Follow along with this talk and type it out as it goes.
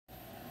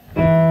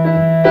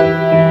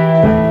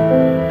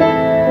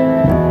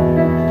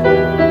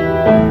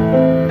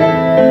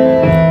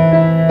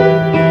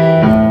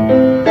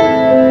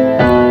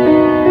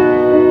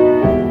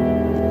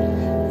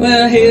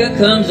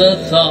comes a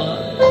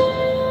thought.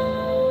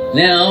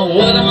 Now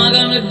what am I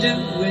gonna do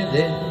with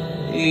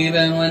it?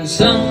 Even when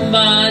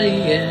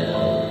somebody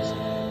else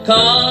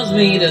calls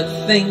me to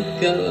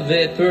think of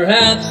it,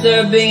 perhaps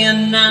they're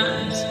being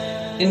nice,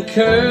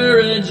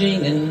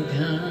 encouraging and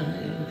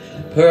kind.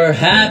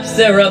 Perhaps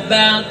they're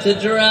about to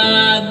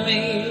drive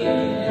me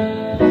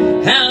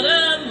out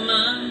of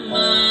my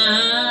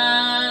mind.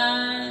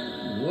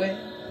 Well,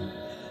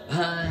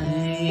 I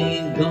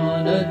ain't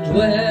gonna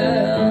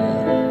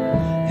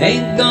dwell,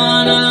 ain't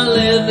gonna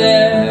live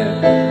there.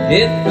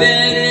 If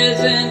it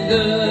isn't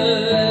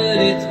good,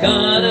 it's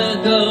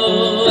gotta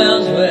go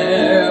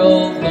elsewhere.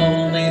 Oh, if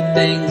only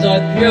things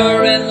are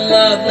pure and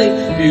lovely,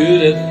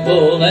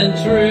 beautiful and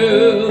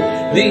true,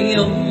 the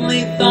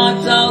only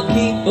thoughts I'll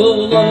keep,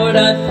 oh Lord,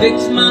 I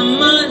fix my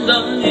mind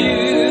on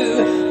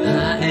you.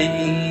 I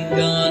ain't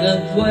gonna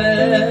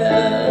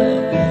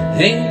dwell,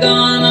 ain't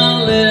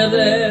gonna live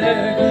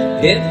there.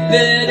 If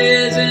it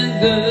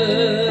isn't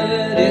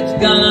good, it's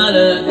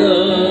gotta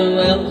go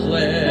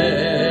elsewhere.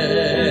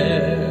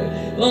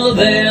 Well,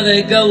 there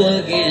they go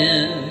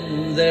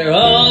again. They're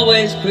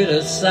always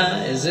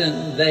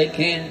criticizing. They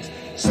can't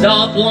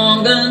stop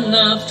long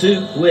enough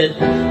to quit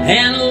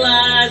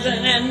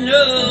analyzing, and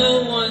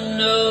no one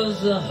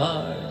knows the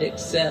heart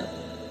except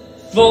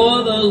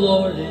for the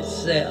Lord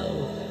itself.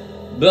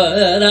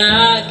 But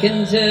I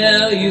can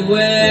tell you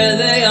where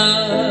they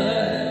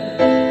are.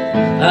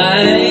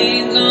 I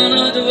ain't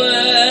gonna dwell,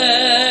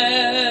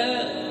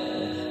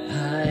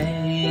 I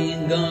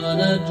ain't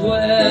gonna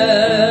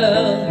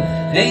dwell,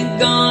 ain't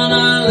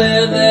gonna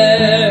live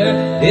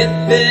there. If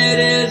it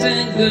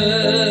isn't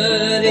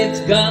good, it's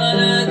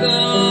gotta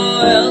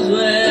go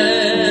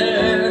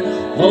elsewhere.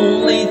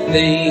 Only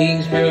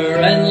things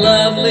pure and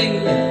lovely,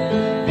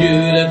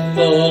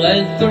 beautiful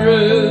and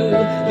true,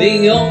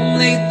 the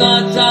only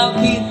thoughts I'll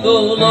keep,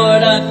 oh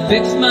Lord, I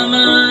fix my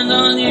mind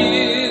on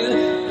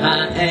you.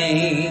 I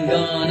ain't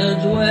gonna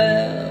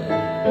dwell,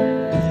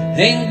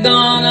 ain't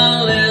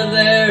gonna live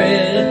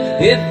there.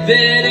 If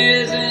it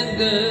isn't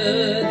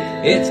good,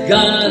 it's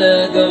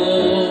gotta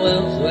go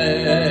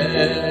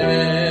elsewhere.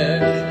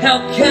 How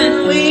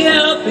can we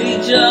help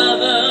each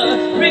other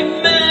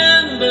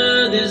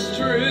remember this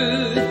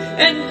truth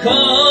and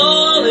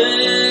call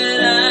it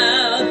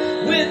out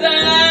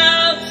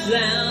without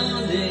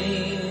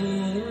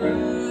sounding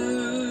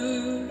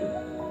rude?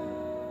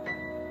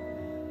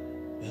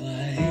 Well,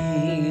 I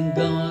ain't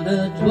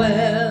gonna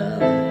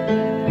dwell,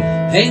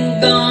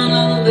 ain't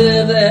gonna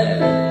live there.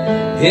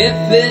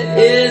 If it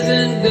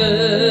isn't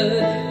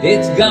good,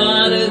 it's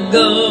gotta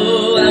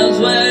go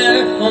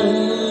elsewhere.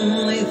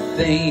 Only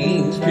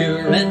things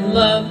pure and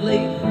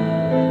lovely,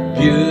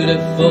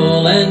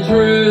 beautiful and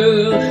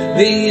true,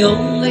 the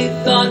only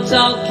thoughts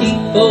I'll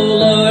keep, oh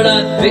Lord,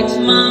 I fix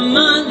my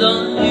mind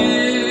on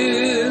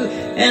you.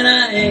 And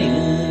I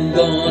ain't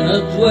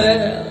gonna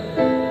dwell,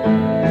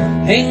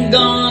 ain't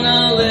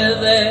gonna live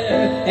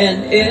there.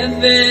 And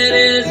if it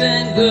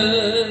isn't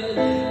good,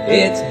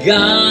 it's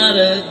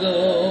gotta go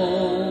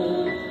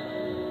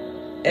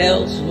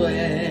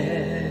elsewhere.